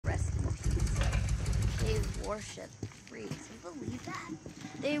worship freaks. You believe that?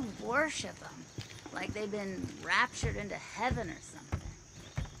 They worship them like they've been raptured into heaven or something.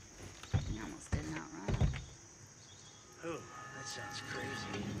 You almost didn't outrun them. Oh, that sounds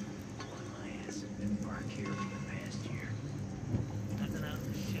crazy. On my ass has been parked here for the past year. Nothing out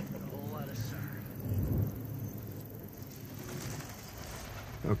in the ship but a whole lot of sun.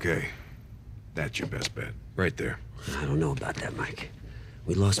 Okay. That's your best bet. Right there. I don't know about that, Mike.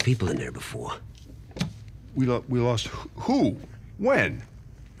 We lost people in there before. We lost who? When?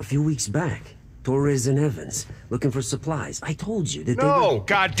 A few weeks back. Torres and Evans, looking for supplies. I told you that they were... No,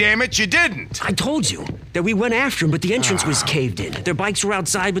 goddammit, you didn't! I told you that we went after them, but the entrance was caved in. Their bikes were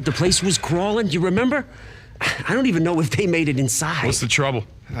outside, but the place was crawling. Do you remember? I don't even know if they made it inside. What's the trouble?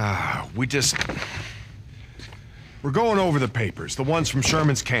 We're going over the papers, the ones from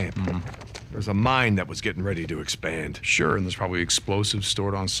Sherman's camp. There's a mine that was getting ready to expand. Sure, and there's probably explosives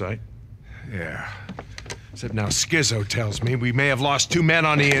stored on site. Yeah. Except now Skizzo tells me we may have lost 2 men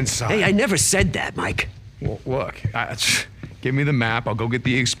on the inside. Hey, I never said that, Mike. Well, look, give me the map. I'll go get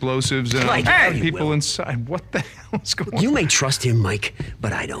the explosives and Mike, I'll hey, get people Will. inside. What the hell is going on? You may trust him, Mike,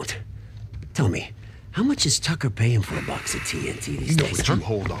 but I don't. Tell me, how much is Tucker paying for a box of TNT these No, days? but you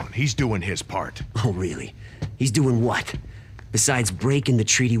hold on. He's doing his part. Oh, really? He's doing what? Besides breaking the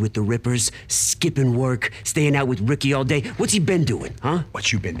treaty with the Rippers, skipping work, staying out with Ricky all day, what's he been doing, huh?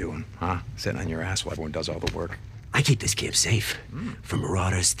 What you been doing, huh? Sitting on your ass while everyone does all the work. I keep this camp safe from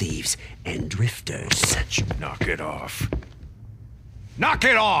marauders, thieves, and drifters. Knock it off. Knock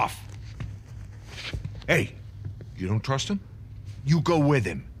it off! Hey, you don't trust him? You go with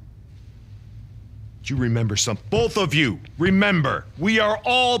him. Do you remember something? Both of you, remember, we are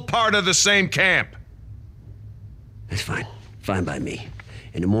all part of the same camp. That's fine. Fine by me.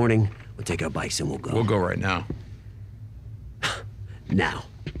 In the morning, we'll take our bikes and we'll go. We'll go right now. Now.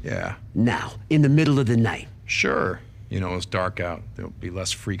 Yeah. Now. In the middle of the night. Sure. You know, it's dark out. There'll be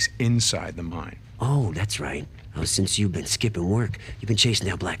less freaks inside the mine. Oh, that's right. Oh, since you've been skipping work, you've been chasing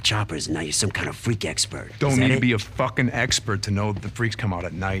down black choppers, and now you're some kind of freak expert. Don't Is that need to it? be a fucking expert to know that the freaks come out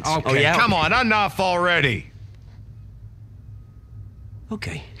at night. Okay, Oh, yeah? come on, enough already.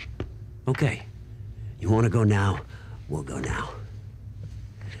 Okay. Okay. You want to go now? We'll go now.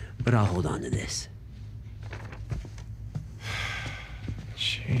 But I'll hold on to this.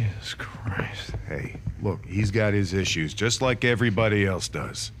 Jesus Christ. Hey, look, he's got his issues, just like everybody else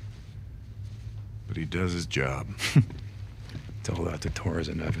does. But he does his job. Tell that to Torres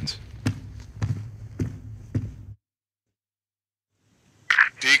and Evans.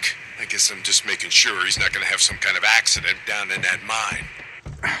 Deke, I guess I'm just making sure he's not gonna have some kind of accident down in that mine.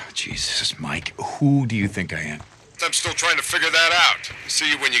 Jesus, Mike, who do you think I am? I'm still trying to figure that out.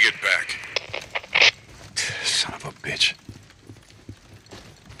 See you when you get back. Son of a bitch.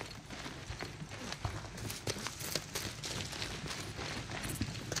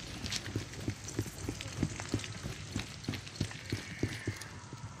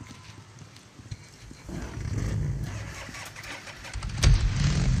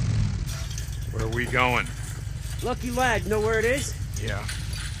 Where are we going? Lucky lad, know where it is? Yeah.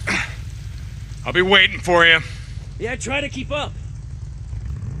 I'll be waiting for you. Yeah, try to keep up.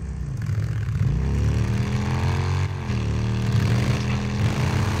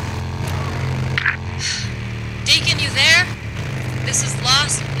 Deacon, you there? This is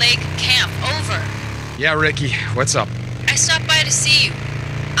Lost Lake Camp. Over. Yeah, Ricky, what's up? I stopped by to see you.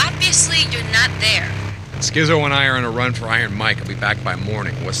 Obviously, you're not there. Skizzo and I are on a run for Iron Mike. I'll be back by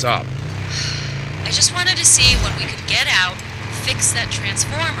morning. What's up? I just wanted to see when we could get out, fix that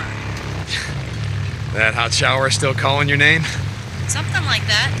transformer. That hot shower still calling your name? Something like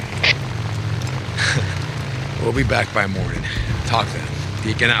that. We'll be back by morning. Talk then.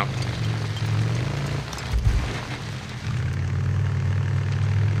 Deacon out.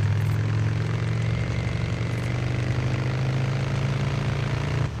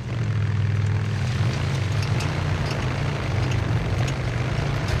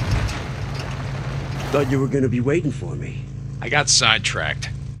 Thought you were gonna be waiting for me. I got sidetracked.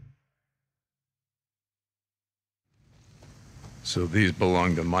 So these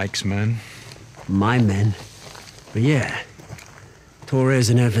belong to Mike's men? My men. But yeah, Torres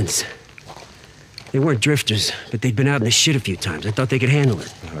and Evans. They weren't drifters, but they'd been out in the shit a few times. I thought they could handle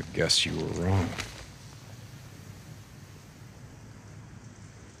it. I guess you were wrong.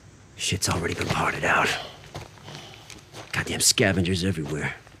 Shit's already been parted out. Goddamn scavengers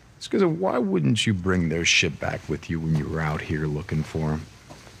everywhere. Skizzo, why wouldn't you bring their shit back with you when you were out here looking for them?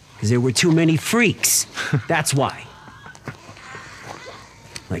 Because there were too many freaks. That's why.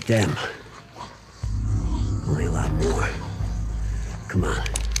 Like them. Only a lot more. Come on.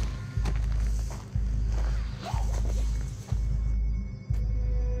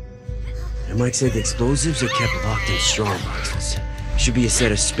 Mike said the explosives are kept locked in strong boxes. Should be a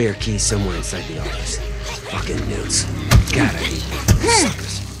set of spare keys somewhere inside the office. Fucking newts. God, I hate these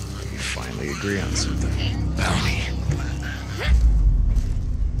suckers. We finally agree on something. Bounty.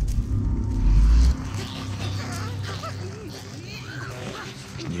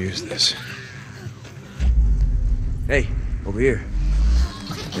 Use this. Hey, over here.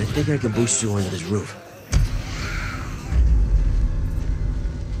 I think I can boost you onto this roof.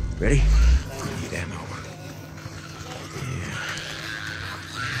 Ready? Need ammo.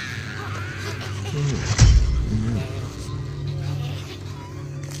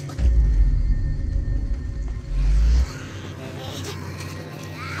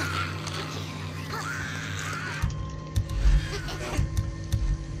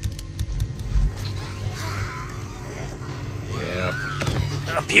 Yep.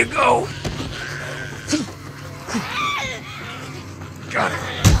 Up you go. Got it.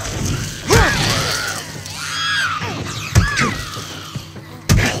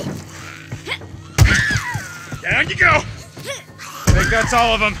 Down you go. I think that's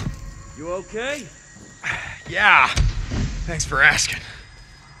all of them. You okay? Yeah. Thanks for asking.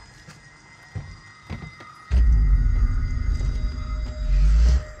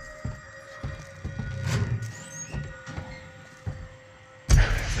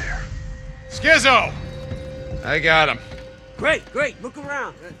 There. Skizzo! I got him. Great, great. Look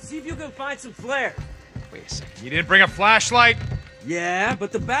around. See if you can find some flare. Wait a second. You didn't bring a flashlight? Yeah,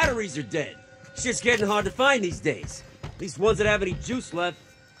 but the batteries are dead. Shit's getting hard to find these days. At least ones that have any juice left.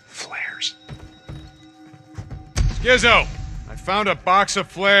 Flares. Skizzo! I found a box of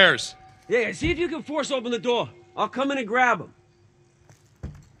flares. Yeah, see if you can force open the door. I'll come in and grab them.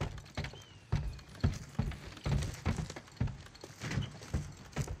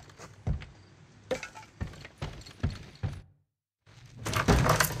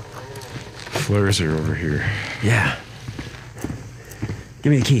 Flares are over here. Yeah.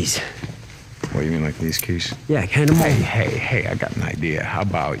 Give me the keys. What, you mean like these keys? Yeah, hand them over. Hey, I got an idea. How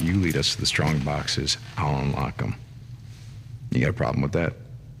about you lead us to the strong boxes? I'll unlock them. You got a problem with that?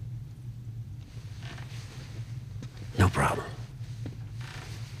 No problem.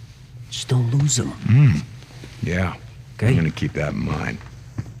 Just don't lose them. Yeah. Okay. I'm gonna keep that in mind.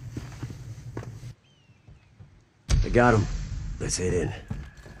 I got them. Let's head in.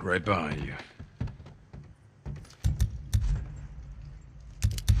 Right behind you.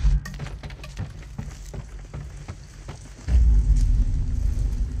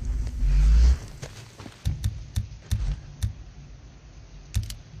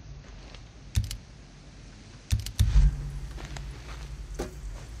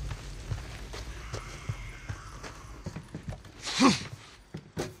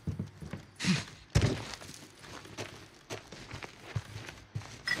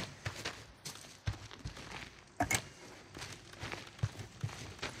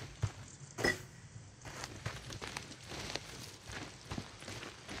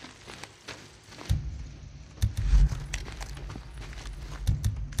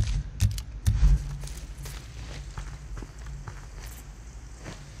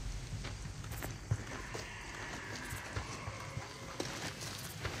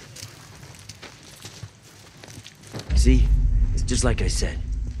 See? It's just like I said.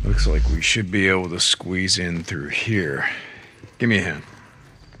 Looks like we should be able to squeeze in through here. Give me a hand.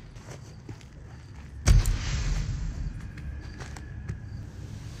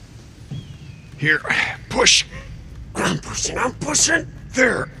 Here, push. I'm pushing.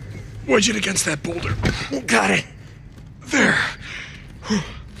 There. Wedge it against that boulder. Got it. There.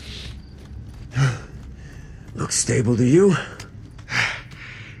 Looks stable to you?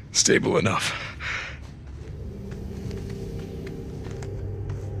 Stable enough.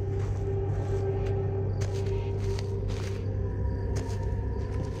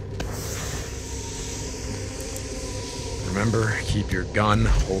 Remember, keep your gun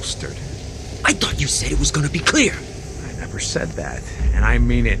holstered. I thought you said it was gonna be clear. I never said that, and I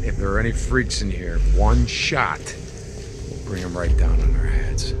mean it. If there are any freaks in here, one shot will bring them right down on their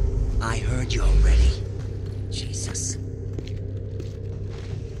heads. I heard you already. Jesus.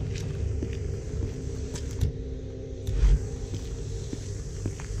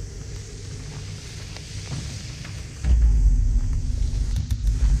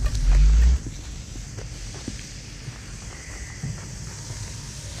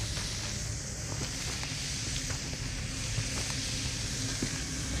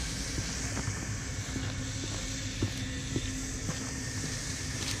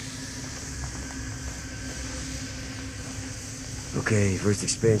 Okay, first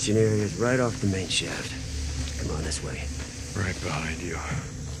expansion area is right off the main shaft. Come on, this way. Right behind you.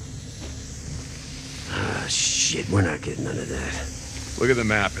 Ah, shit, we're not getting none of that. Look at the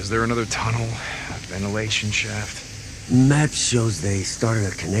map. Is there another tunnel? A ventilation shaft? Map shows they started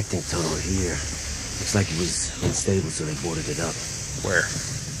a connecting tunnel here. Looks like it was unstable, so they boarded it up. Where?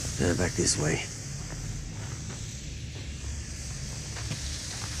 Back this way.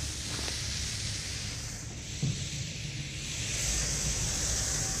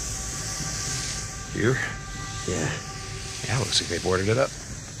 Here? Yeah. Yeah, looks like they boarded it up.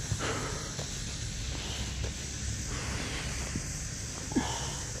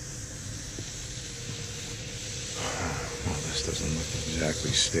 Well, this doesn't look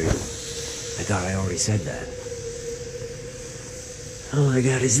exactly stable. I thought I already said that. All I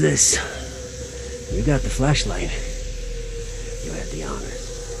got is this. You got the flashlight. You had the honors.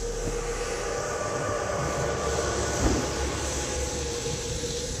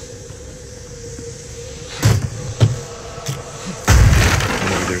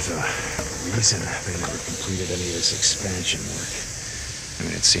 There's a reason they never completed any of this expansion work. I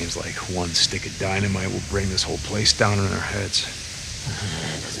mean, it seems like one stick of dynamite will bring this whole place down on our heads.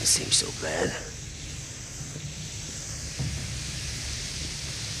 Doesn't seem so bad.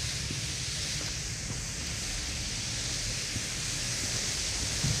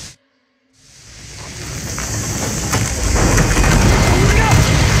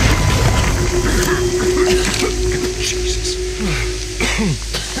 Jesus.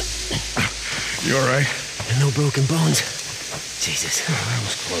 You all right? No broken bones. Jesus. Oh, that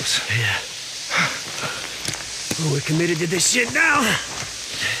was close. Yeah. Well, we're committed to this shit now.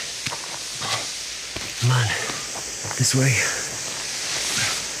 Come on. This way.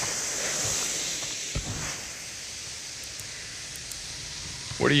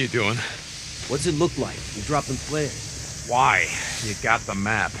 What are you doing? What's it look like? You're dropping flares. Why? You got the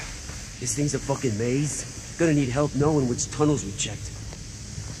map. This thing's a fucking maze. Gonna need help knowing which tunnels we checked.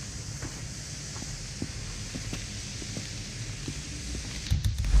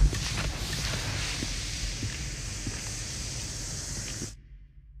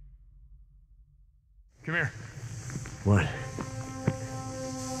 Come here. What?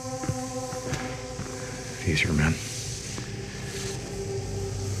 These are men.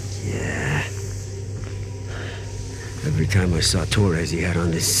 Yeah. Every time I saw Torres, he had on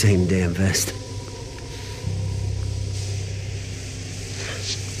this same damn vest.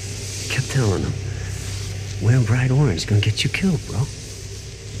 Kept telling him, wearing bright orange gonna get you killed, bro.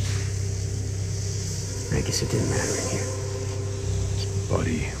 I guess it didn't matter in here.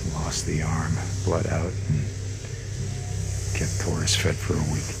 Buddy lost the arm, bled out, and kept Torres fed for a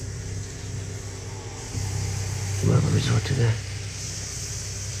week. You ever resort to that?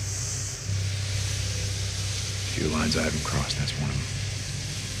 Few lines I haven't crossed, that's one of them.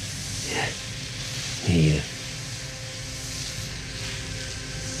 Yeah. Me either.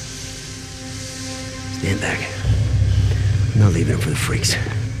 Stand back. I'm not leaving him for the freaks.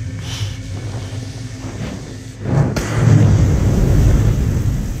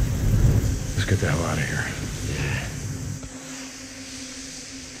 Let's get the hell out of here.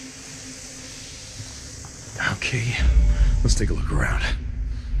 Yeah. Okay, let's take a look around.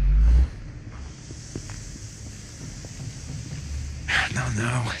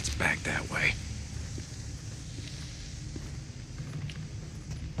 No, it's back that way.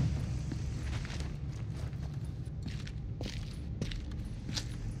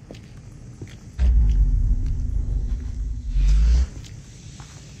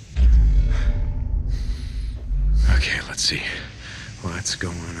 Okay, let's see. What's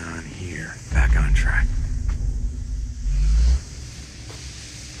going on here? Back on track.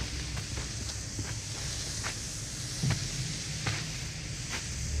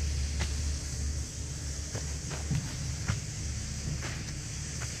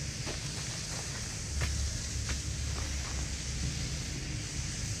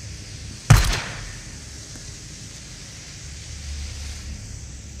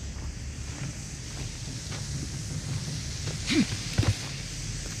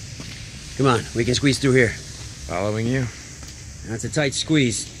 Come on, we can squeeze through here. Following you. That's a tight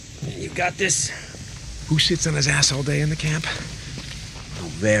squeeze. You got this? Who sits on his ass all day in the camp? Oh,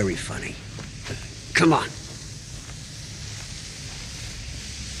 very funny. Come on.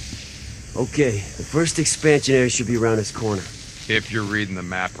 Okay, the first expansion area should be around this corner. If you're reading the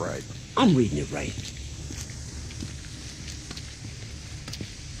map right. I'm reading it right.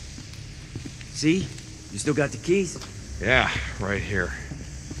 See? You still got the keys? Yeah, right here.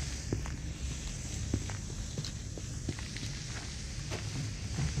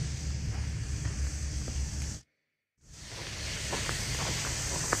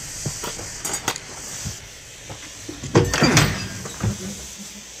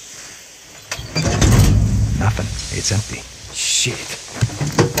 It's empty. Shit.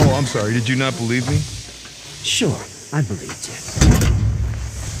 Oh, I'm sorry. Did you not believe me? Sure, I believed you.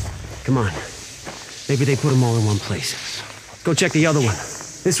 Come on. Maybe they put them all in one place. Go check the other one.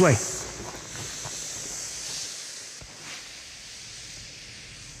 This way.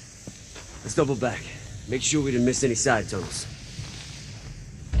 Let's double back. Make sure we didn't miss any side tunnels.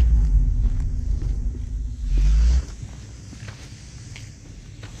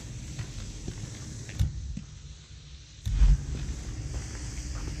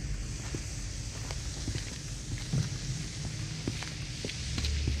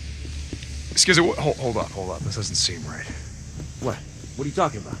 Skizzo, hold up. This doesn't seem right. What? What are you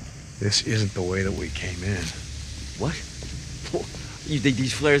talking about? This isn't the way that we came in. What? You think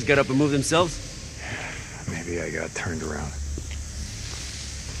these flares got up and moved themselves? Maybe I got turned around.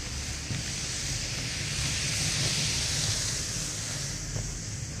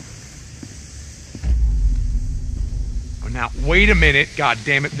 Oh, now, wait a minute. God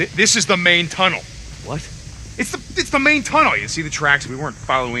damn it. This is the main tunnel. What? It's the main tunnel. You see the tracks? We weren't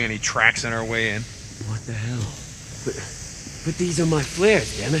following any tracks on our way in. What the hell? But these are my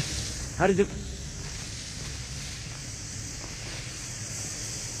flares, damn it. How did it...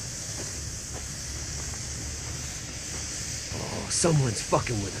 Oh, someone's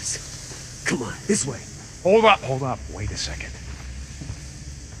fucking with us. Come on, this way. Hold up. Wait a second.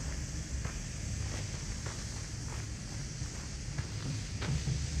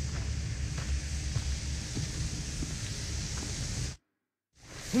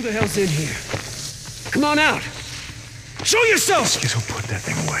 Who the hell's in here? Come on out! Show yourself! Skizzo, put that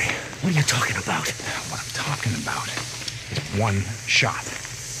thing away. What are you talking about? What I'm talking about is one shot.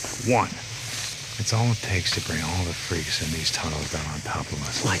 One. It's all it takes to bring all the freaks in these tunnels down on top of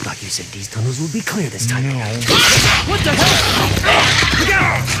us. Well, I thought you said these tunnels would be clear this time. No. What the hell? Look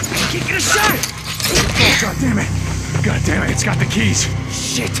out! I can't get a shot! Oh, God damn it, it's got the keys.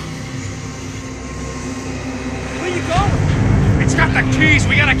 Shit! Where you going? It's got the keys,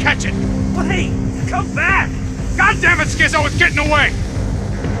 we gotta catch it. Wait! Come back! God damn it, Skizzo, it's getting away!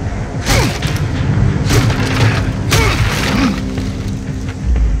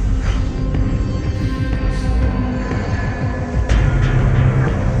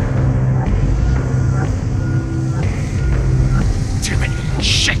 Damn it!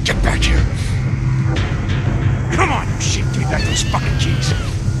 Shit, get back here! Come on, you shit, give me back those fucking keys!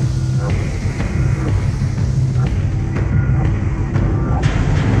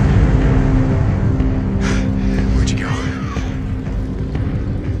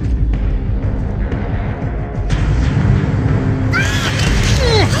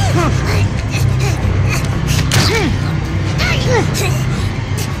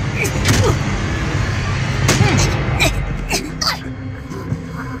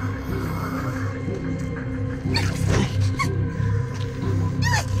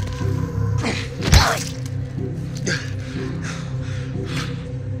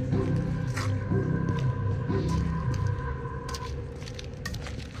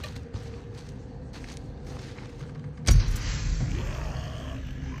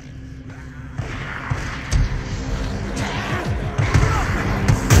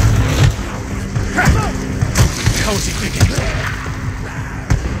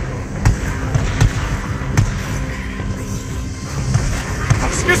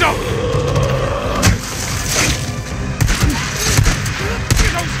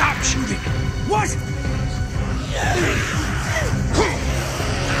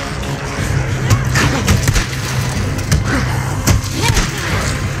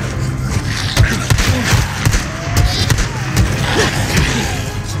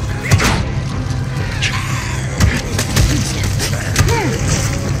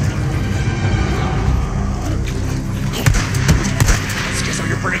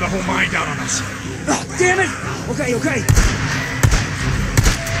 Okay.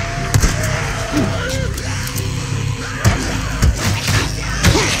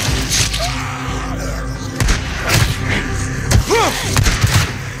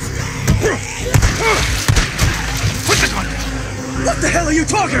 What the hell are you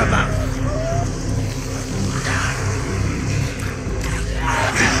talking about?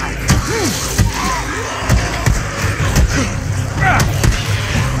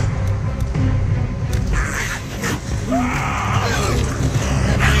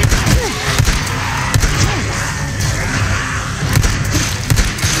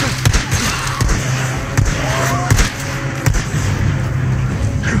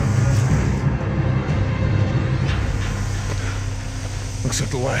 Looks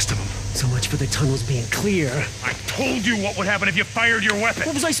like the last rest of them. So much for the tunnels being clear. I told you what would happen if you fired your weapon.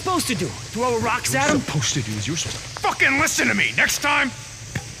 What was I supposed to do? Throw rocks at What him? you're supposed to do is you're supposed to fucking listen to me. Next time,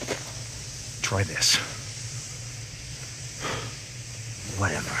 try this.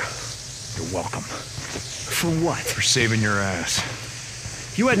 Whatever. You're welcome. For what? For saving your ass.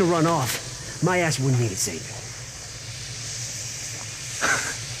 If you hadn't run off, my ass wouldn't need a saving.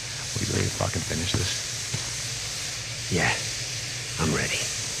 Are you ready to fucking finish this? Yeah, I'm ready.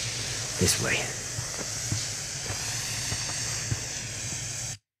 This way.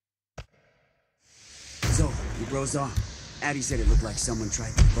 So, you bros on? Addy said it looked like someone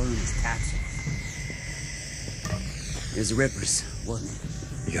tried to burn his taps off. It was the Rippers, wasn't it?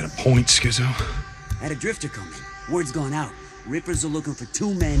 You got a point, Schizo? Had a drifter come in. Word's gone out. Rippers are looking for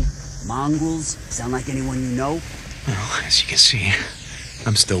 2 men. Mongrels? Sound like anyone you know? Well, as you can see,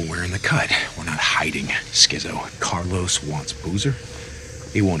 I'm still wearing the cut. We're not hiding, Schizo. Carlos wants Boozer.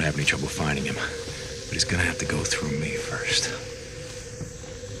 He won't have any trouble finding him, but he's gonna have to go through me first.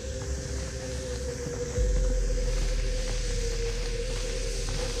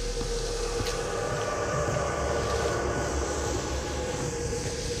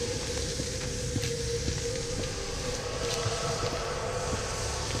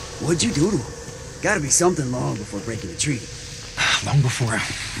 What'd you do to him? Gotta be something long before breaking the treaty. Long before...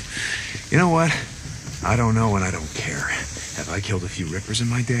 You know what? I don't know and I don't care. Have I killed a few Rippers in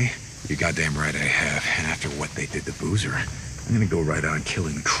my day? You're goddamn right I have. And after what they did to Boozer, I'm gonna go right on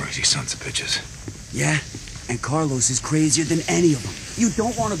killing the crazy sons of bitches. Yeah? And Carlos is crazier than any of them. You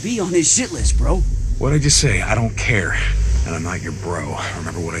don't want to be on his shit list, bro. What'd I just say? I don't care. And I'm not your bro.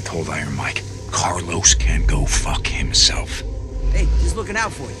 Remember what I told Iron Mike. Carlos can go fuck himself. Hey, he's looking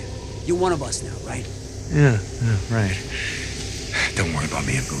out for you. You're one of us now, right? Yeah, right. Don't worry about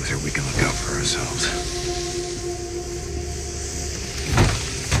me and Boozer. We can look out for ourselves.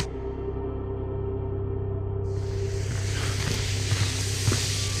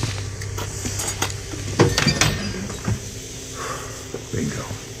 Bingo.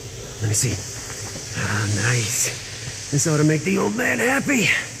 Let me see. Ah, nice. This ought to make the old man happy.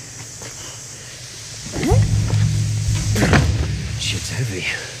 Shit's heavy.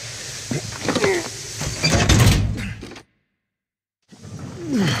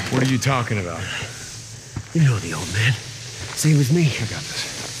 What are you talking about? You know the old man. Same as me. I got this.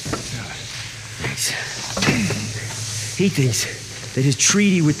 Thanks. He thinks that his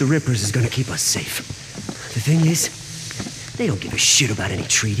treaty with the Rippers is gonna keep us safe. The thing is, they don't give a shit about any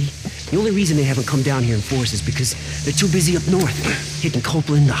treaty. The only reason they haven't come down here in force is because they're too busy up north, hitting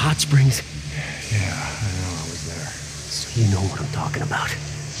Copeland, the hot springs. Yeah, I know. I was there. So you know what I'm talking about.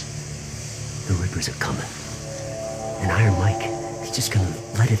 The Rippers are coming. And Iron Mike, he's just gonna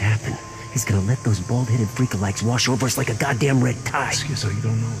let it happen. He's gonna let those bald-headed freak-alikes wash over us like a goddamn red tide. So you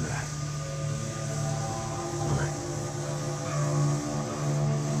don't know that.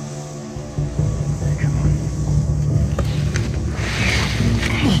 Come on.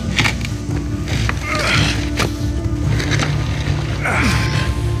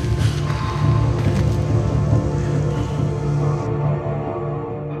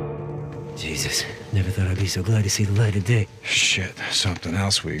 Jesus, never thought I'd be so glad to see the light of day. Shit, something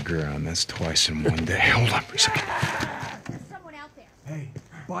else we agree on. That's twice in one day. Hold on for a second. There's someone out there. Hey,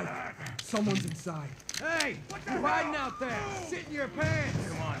 bud, someone's inside. Hey, you're riding out there. Sit in your pants.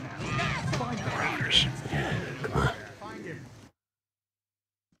 Come on now. Find the Routers. Come on.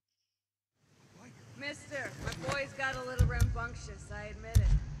 Mister, my boys got a little rambunctious, I admit it.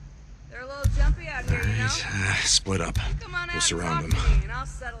 They're a little jumpy out here, you know? Split up. Come on out We'll surround and talk them. to me, and I'll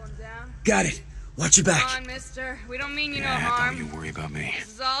settle them down. Got it. Watch your back. Come on, mister. We don't mean you no Yeah, harm. don't you worry about me.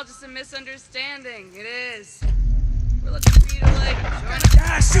 This is all just a misunderstanding. It is. We're looking for you to, like, join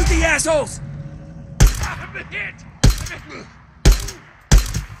us. Shoot the assholes! I've been hit!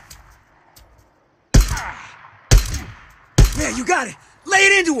 Yeah, you got it. Lay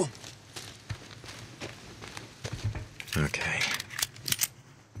it into him. Okay.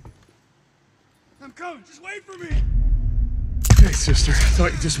 I'm coming. Just wait for me. Hey, sister.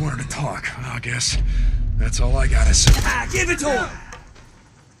 Thought you just wanted to talk. Well, I guess that's all I gotta say. Ah, give it to him.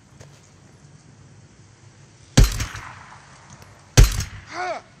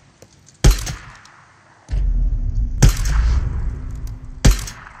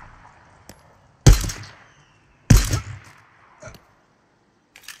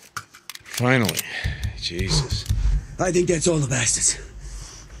 Finally. Jesus. I think that's all the bastards.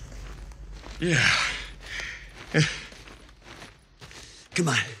 Yeah. Come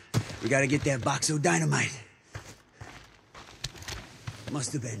on. We gotta get that box of dynamite.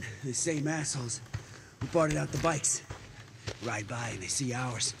 Must have been the same assholes who parted out the bikes. Ride by and they see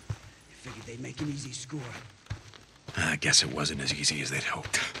ours. They figured they'd make an easy score. I guess it wasn't as easy as they'd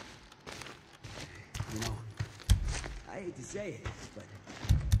hoped. You know, I hate to say it, but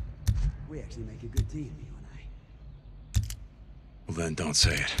we actually make a good team, you and I. Well, then don't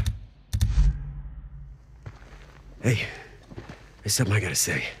say it. Hey, there's something I gotta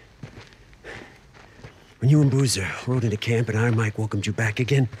say. When you and Boozer rode into camp and Iron Mike welcomed you back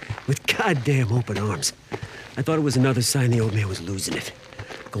again with goddamn open arms, I thought it was another sign the old man was losing it.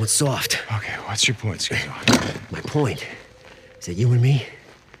 Going soft. Okay, what's your point, Schizo? My point is that you and me,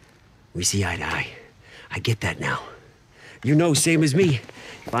 we see eye to eye. I get that now. You know, same as me.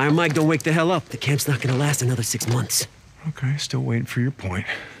 If Iron Mike don't wake the hell up, the camp's not gonna last another 6 months. Okay, still waiting for your point.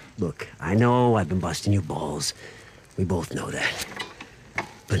 Look, I know I've been busting your balls. We both know that.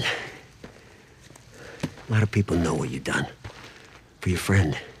 But a lot of people know what you've done. For your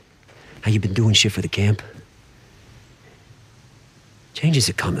friend. How you been doing shit for the camp. Changes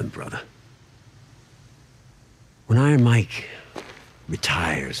are coming, brother. When Iron Mike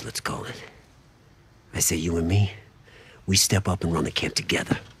retires, let's call it, I say you and me, we step up and run the camp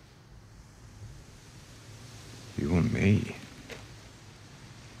together. You and me?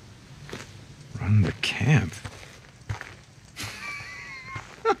 Run the camp?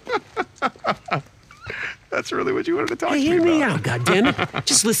 That's really what you wanted to talk to me about. Hey, hear me out, goddammit.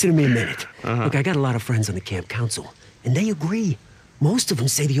 Just listen to me a minute. Look, I got a lot of friends on the camp council, and they agree. Most of them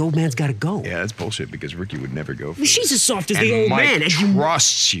say the old man's gotta go. Yeah, that's bullshit because Ricky would never go for She's this. as soft as and the old Mike man.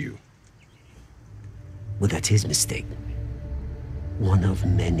 trusts you. Well, that's his mistake. One of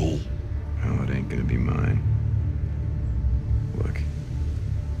many. Oh, it ain't gonna be mine. Look,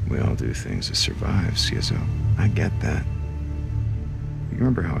 we all do things to survive, Schizo. I get that. You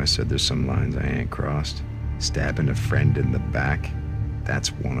remember how I said there's some lines I ain't crossed? Stabbing a friend in the back?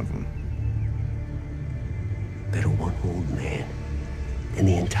 That's one of them. Better one old man than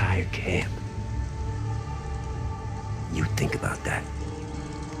the entire camp. You think about that.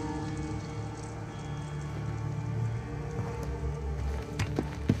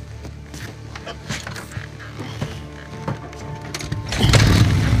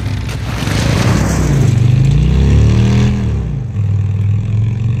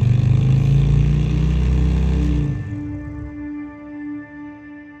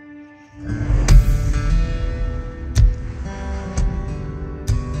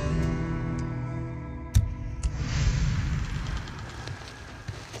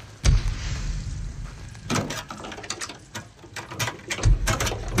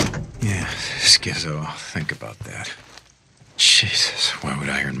 Schizo, think about that. Jesus, why would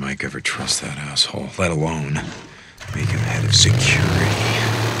Iron Mike ever trust that asshole, let alone make him head of security?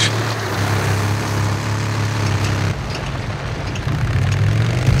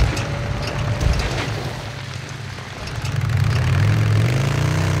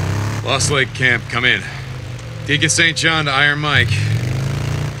 Lost Lake Camp, come in. Deacon St. John to Iron Mike.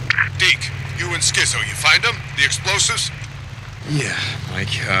 Deke, you and Schizo, you find them? The explosives? Yeah,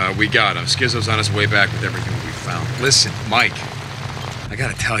 Mike, we got him. Schizo's on his way back with everything we found. Listen, Mike, I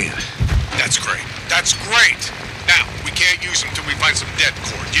gotta tell you. That's great. That's great! Now, we can't use them till we find some dead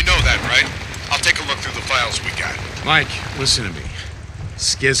cord. You know that, right? I'll take a look through the files we got. Mike, listen to me.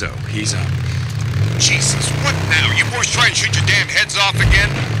 Schizo, he's up. Jesus, what now? You boys try and shoot your damn heads off again?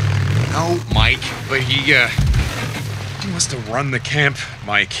 No, Mike, but he wants to run the camp,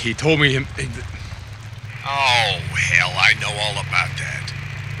 Mike. He told me Oh, hell, I know all about that.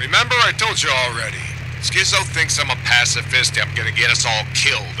 Remember, I told you already. Schizo thinks I'm a pacifist. I'm gonna get us all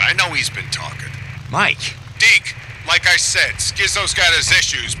killed. I know he's been talking. Mike. Deke, like I said, Schizo's got his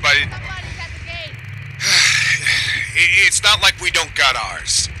issues, but Somebody's at the gate. it's not like we don't got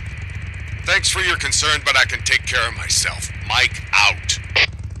ours. Thanks for your concern, but I can take care of myself. Mike, out.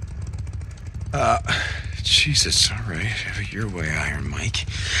 Jesus, all right. Have it your way, Iron Mike.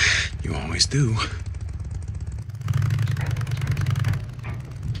 You always do.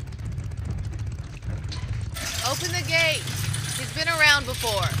 Open the gate. He's been around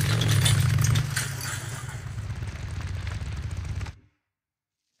before. I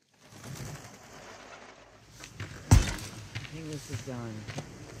think this is done.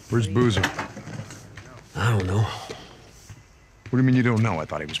 Where's Boozer? I don't know. What do you mean you don't know? I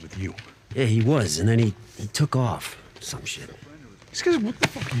thought he was with you. Yeah, he was, and then he took off. Some shit. Schizo, what the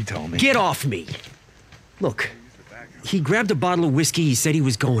fuck are you telling me? Get off me! Look, he grabbed a bottle of whiskey, he said he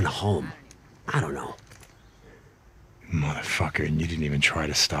was going home. I don't know. Motherfucker, and you didn't even try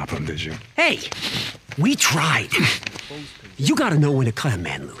to stop him, did you? Hey! We tried. You gotta know when to cut a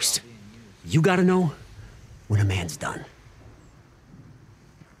man loose. You gotta know when a man's done.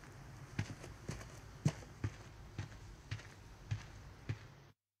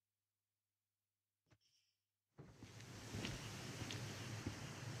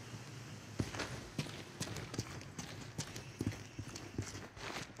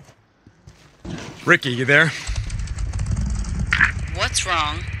 Ricky, you there? What's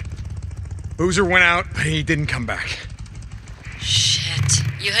wrong? Boozer went out, but he didn't come back. Shit.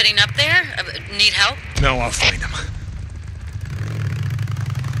 You heading up there? Need help? No, I'll find him.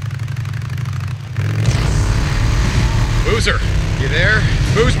 Boozer, you there?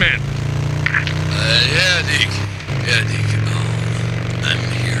 Boozman. Yeah, Deke. Yeah, Deke. Oh,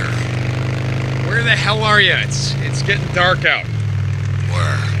 I'm here. Where the hell are you? It's getting dark out.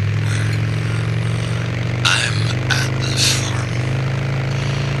 Where? I'm at the farm.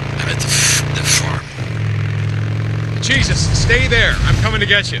 I'm at the farm. Jesus, stay there. I'm coming to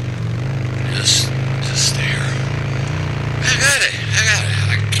get you. Just stay here. I got it.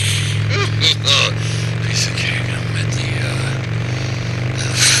 Piece of cake. I'm at the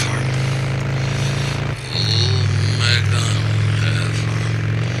farm. Oh my God.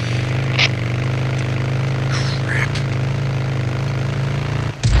 Crap.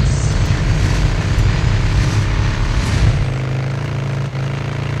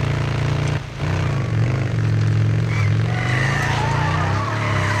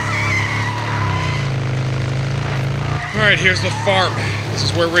 All right, here's the farm. This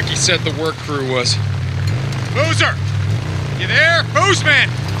is where Ricky said the work crew was. Boozer! You there? Boozman!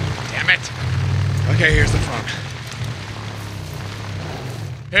 Damn it. Okay, here's the farm.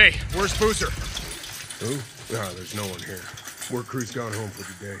 Hey, where's Boozer? Who? Nah, there's no one here. Work crew's gone home for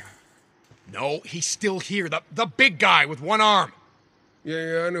the day. No, he's still here. The big guy with one arm.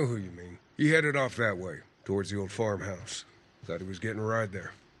 Yeah, I know who you mean. He headed off that way, towards the old farmhouse. Thought he was getting a ride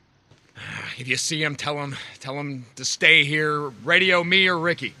there. If you see him, tell him to stay here. Radio me or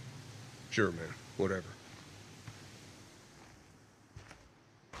Ricky. Sure, man. Whatever.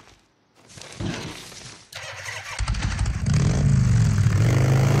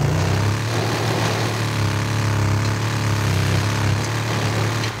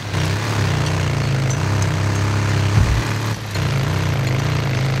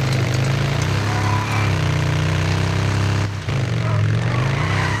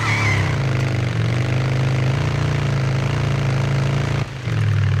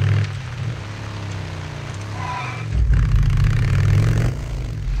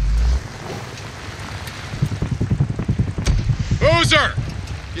 Boozer!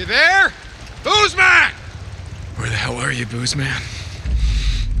 You there? Boozman! Where the hell are you, Boozman?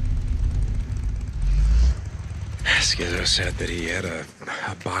 Skizzo said that he had a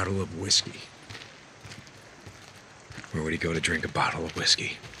bottle of whiskey. Where would he go to drink a bottle of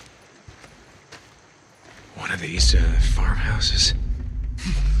whiskey? One of these farmhouses.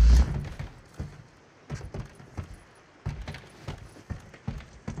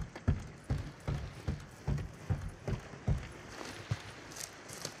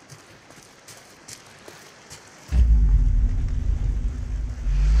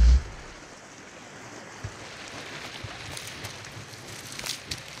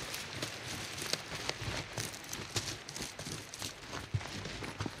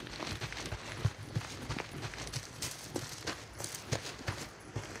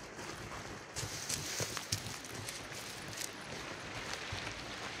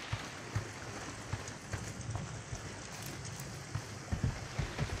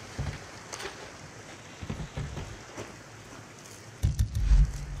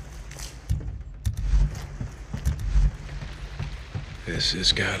 This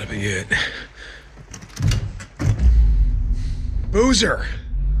has gotta be it. Boozer!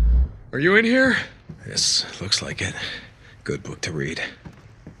 Are you in here? This looks like it. Good book to read.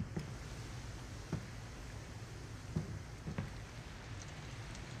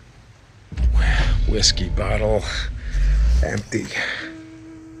 Whiskey bottle. Empty.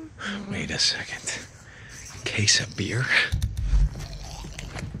 Wait a second. Case of beer?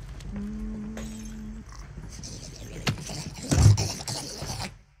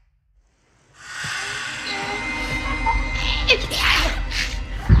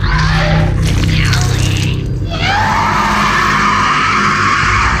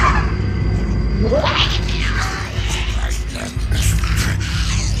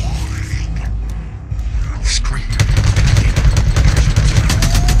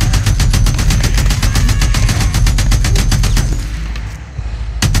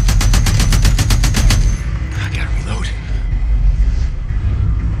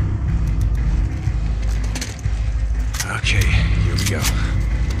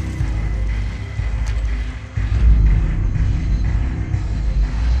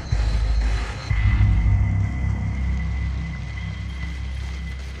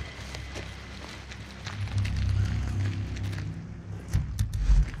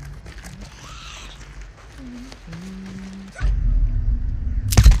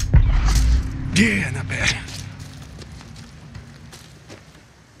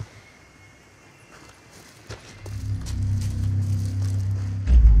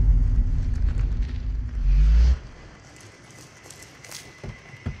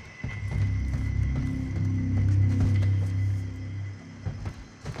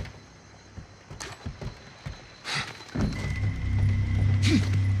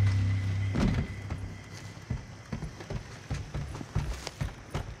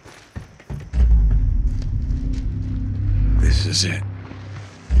 is it.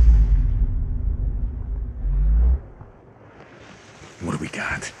 What do we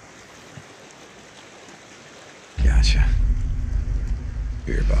got? Gotcha.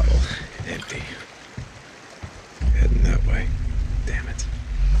 Beer bottle, empty. Heading that way. Damn it.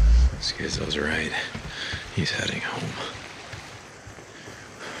 Schizo's right. He's heading home.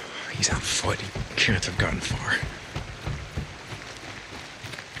 He's on foot. He can't have gotten far.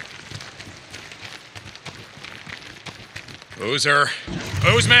 Boozer.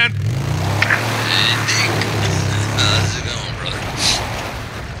 Boozman! Hey, Dick. How's it going, brother?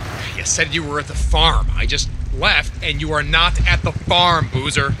 You said you were at the farm. I just left, and you are not at the farm,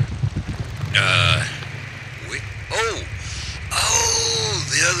 Boozer. Wait. Oh,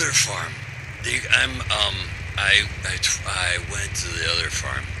 the other farm. I went to the other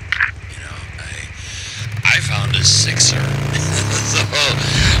farm. You know, I found a sixer. So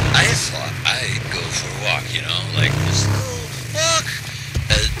I thought I'd go for a walk, you know, like this little walk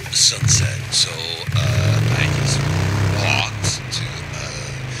at sunset. So I just walked to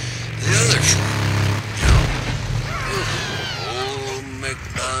the other farm, you know. Old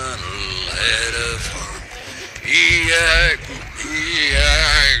MacDonald had a farm.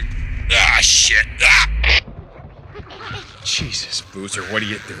 Ah, shit. Ah. Jesus, Boozer, what are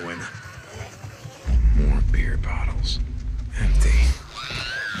you doing? More beer bottles. Empty.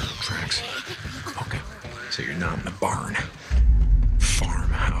 Tracks. Okay. So you're not in the barn.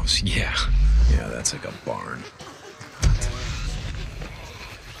 Farmhouse. Yeah. Yeah, that's like a barn.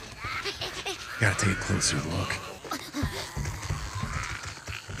 Gotta take a closer look.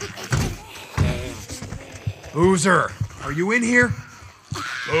 Boozer, are you in here?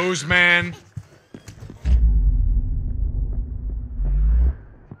 Boozman.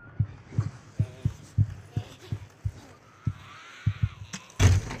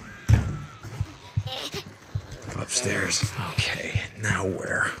 Upstairs. Okay, now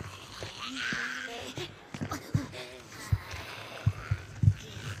where?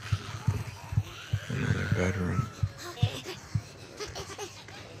 Another bedroom.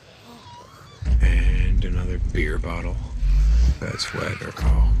 And another beer bottle. That's wet or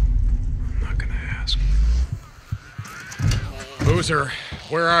oh, I'm not gonna ask. Boozer,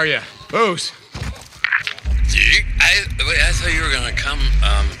 where are you? Booze. I thought you were gonna come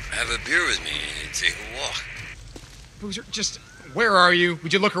have a beer with me and take a walk. Boozer, just where are you?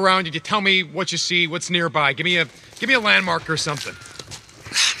 Would you look around? Did you tell me what you see? What's nearby? Give me a landmark or something.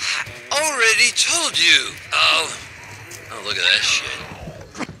 Already told you. Oh, look at that shit.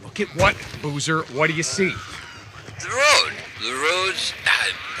 Look at what, Boozer? What do you see? The road. The road's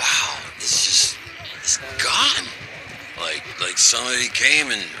wow. It's gone. Like somebody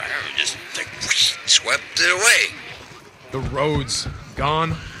came and just like swept it away. The road's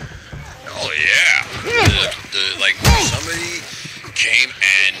gone. Oh yeah. Like somebody came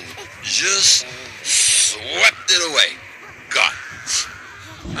and just swept it away. Gone.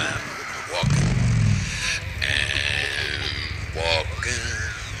 Walking and walking,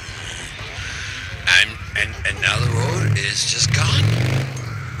 and now the road is just gone.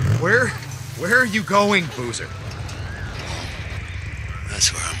 Where are you going, Boozer?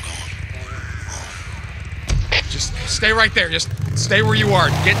 That's where I'm going. Just stay right there. Just stay where you are.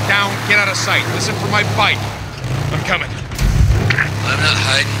 Get down. Get out of sight. Listen for my bite. I'm coming. I'm not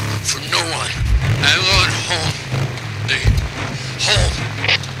hiding from no one. I'm going home. Home.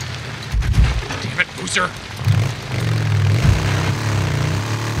 Damn it, Boozer.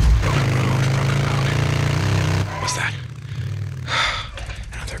 What's that?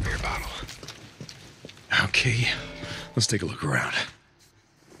 Another beer bottle. Okay, let's take a look around.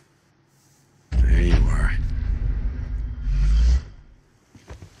 There you are.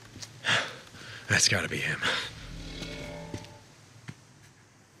 That's gotta be him.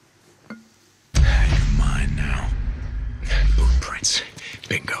 You're mine now. Boot prints.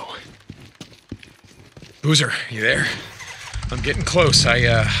 Bingo. Boozer, you there? I'm getting close.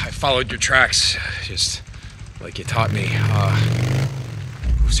 I followed your tracks, just like you taught me.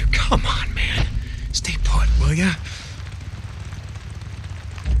 Boozer, come on, man. Stay put, will ya?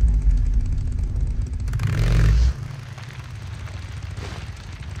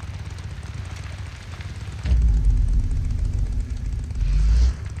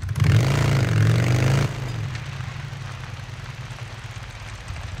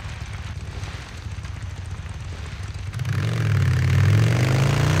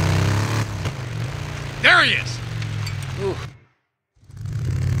 There he is! Ooh.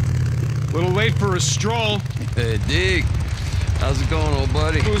 Little late for a stroll. Hey, Dig. How's it going, old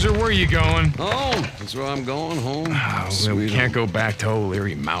buddy? Boozer, where are you going? Home. That's where I'm going, home. Oh, well, we can't go back to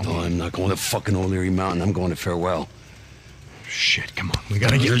O'Leary Mountain. No, I'm not going to fucking O'Leary Mountain. I'm going to Farewell. Shit, come on. We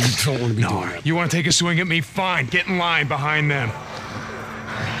gotta get... You don't want to be doing that. You want to take a swing at me? Fine. Get in line behind them.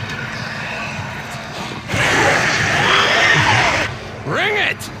 Bring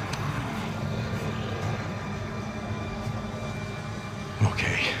it!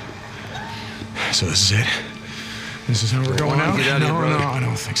 Okay. So this is it? This is how we're going on, out? get out of here, brother. No, I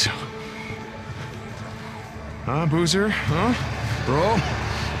don't think so. Huh, Boozer? Huh? Bro?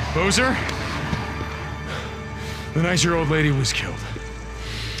 Boozer? The night your old lady was killed.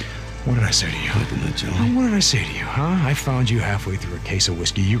 What did I say to you? What did I tell Huh, you? what did I say to you, huh? I found you halfway through a case of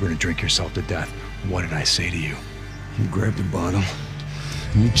whiskey. You were gonna drink yourself to death. What did I say to you? You grabbed a bottle,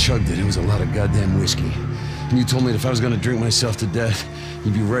 and you chugged it. It was a lot of goddamn whiskey. And you told me that if I was gonna drink myself to death,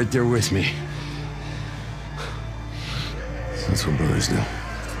 you'd be right there with me. That's what brothers do.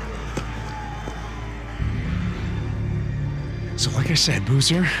 So like I said,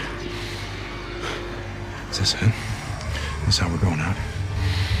 Boozer, is this it? This is how we're going out?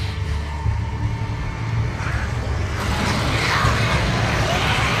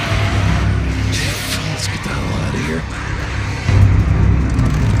 Let's get the hell out of here.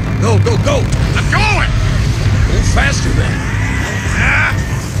 Go, go, go! I'm going! Go faster, then. Ah!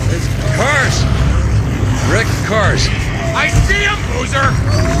 There's cars! Wrecked cars. I see him, Boozer!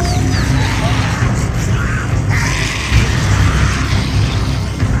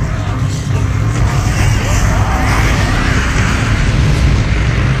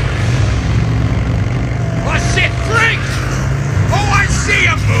 Oh, shit! Drink! Oh, I see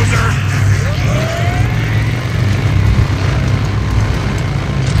him, Boozer!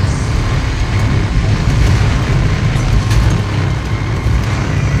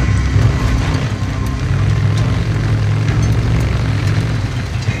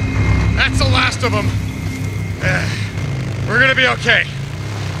 That's the last of them. We're gonna be okay.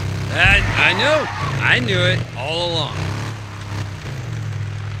 I know. I knew it all along.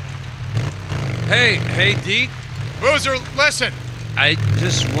 Hey, Deke. Boozer, listen. I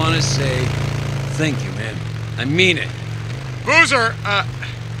just want to say thank you, man. I mean it. Boozer,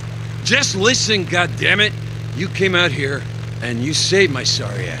 Just listen, goddammit. You came out here and you saved my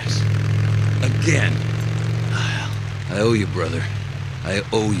sorry ass. Again. I owe you, brother. I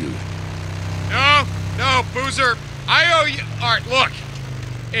owe you. No, Boozer. I owe you. All right, look.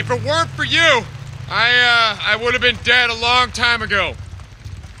 If it weren't for you, I would have been dead a long time ago.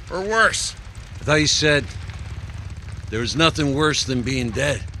 Or worse. I thought you said there was nothing worse than being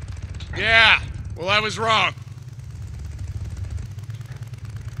dead. Yeah, well, I was wrong.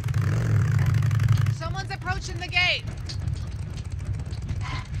 Someone's approaching the gate.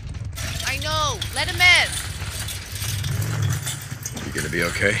 I know. Let him in. You gonna be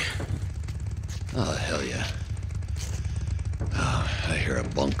okay? Oh, hell yeah. Oh, I hear a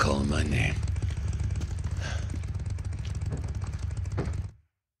bunk calling my name.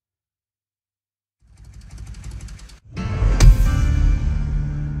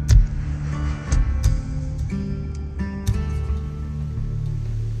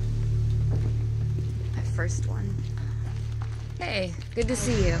 My first one. Hey, good to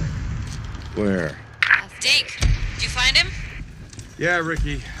see you. Where? Deke, did you find him? Yeah,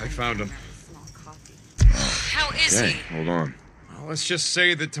 Ricky, I found him. How is he? Hold on. Well, let's just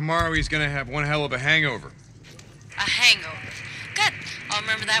say that tomorrow he's gonna have one hell of a hangover. A hangover. Good. I'll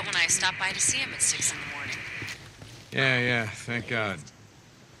remember that when I stop by to see him at 6 in the morning. Yeah, thank God.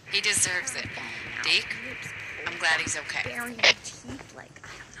 He deserves it. Deke, I'm glad he's okay. Baring your teeth like, I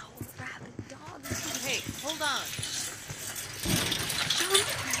don't know, a rabid dog. Hey, hold on.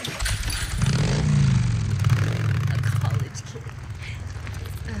 A college kid.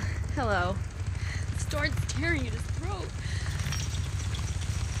 Hello. Starts tearing at his throat.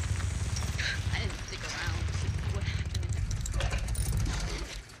 I didn't stick around to see what happened.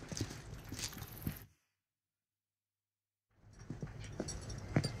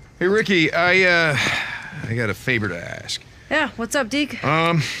 Hey, Ricky, I got a favor to ask. Yeah, what's up, Deke?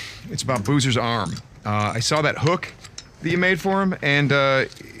 It's about Boozer's arm. I saw that hook that you made for him, and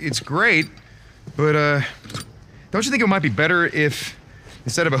it's great, but don't you think it might be better if,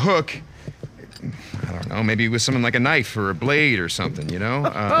 instead of a hook, I don't know, maybe with something like a knife or a blade or something, you know?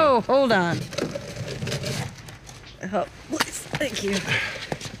 Hold on. Oh, thank you.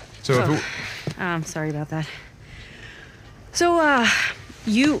 So if it, I'm sorry about that. So,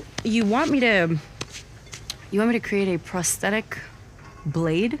 you want me to create a prosthetic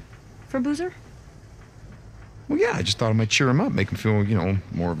blade for Boozer? well, yeah, I just thought it might cheer him up, make him feel, you know,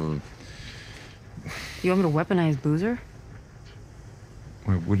 more of a... You want me to weaponize Boozer?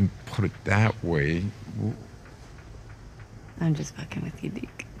 I wouldn't put it that way. I'm just fucking with you,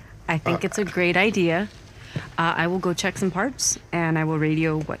 Deke. I think it's a great idea. I will go check some parts, and I will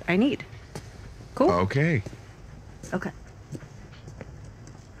radio what I need. Cool? Okay. Okay.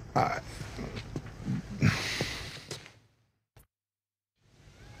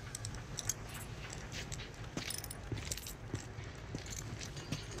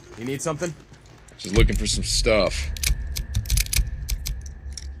 You need something? Just looking for some stuff.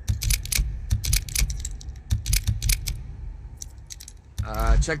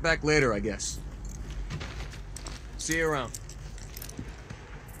 Check back later, I guess. See you around.